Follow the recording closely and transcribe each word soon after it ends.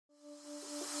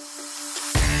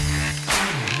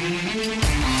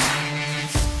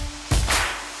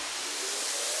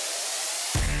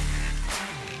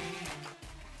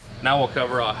Now we'll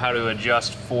cover how to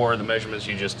adjust for the measurements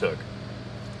you just took.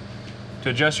 To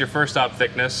adjust your first op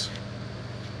thickness,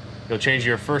 you'll change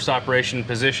your first operation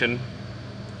position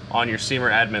on your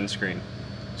seamer admin screen.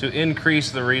 To increase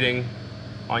the reading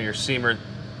on your seamer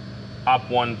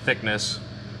op 1 thickness,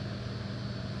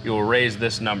 you will raise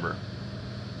this number.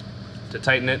 To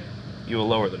tighten it, you will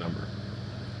lower the number.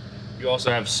 You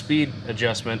also have speed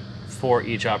adjustment for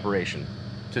each operation.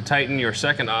 To tighten your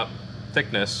second op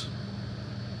thickness,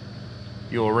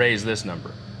 you will raise this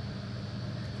number.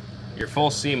 Your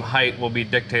full seam height will be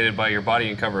dictated by your body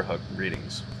and cover hook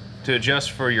readings. To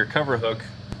adjust for your cover hook,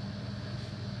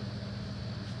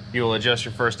 you will adjust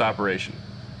your first operation.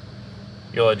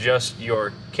 You'll adjust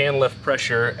your can lift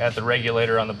pressure at the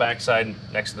regulator on the backside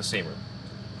next to the seamer.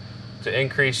 To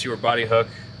increase your body hook,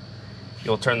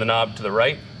 you'll turn the knob to the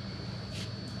right,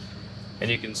 and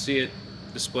you can see it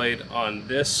displayed on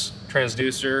this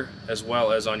transducer as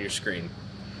well as on your screen.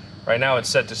 Right now it's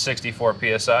set to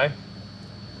 64 psi.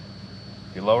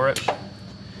 You lower it.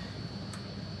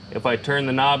 If I turn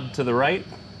the knob to the right,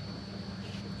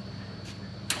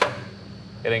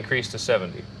 it increased to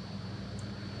 70.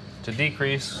 To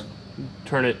decrease,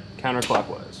 turn it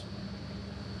counterclockwise.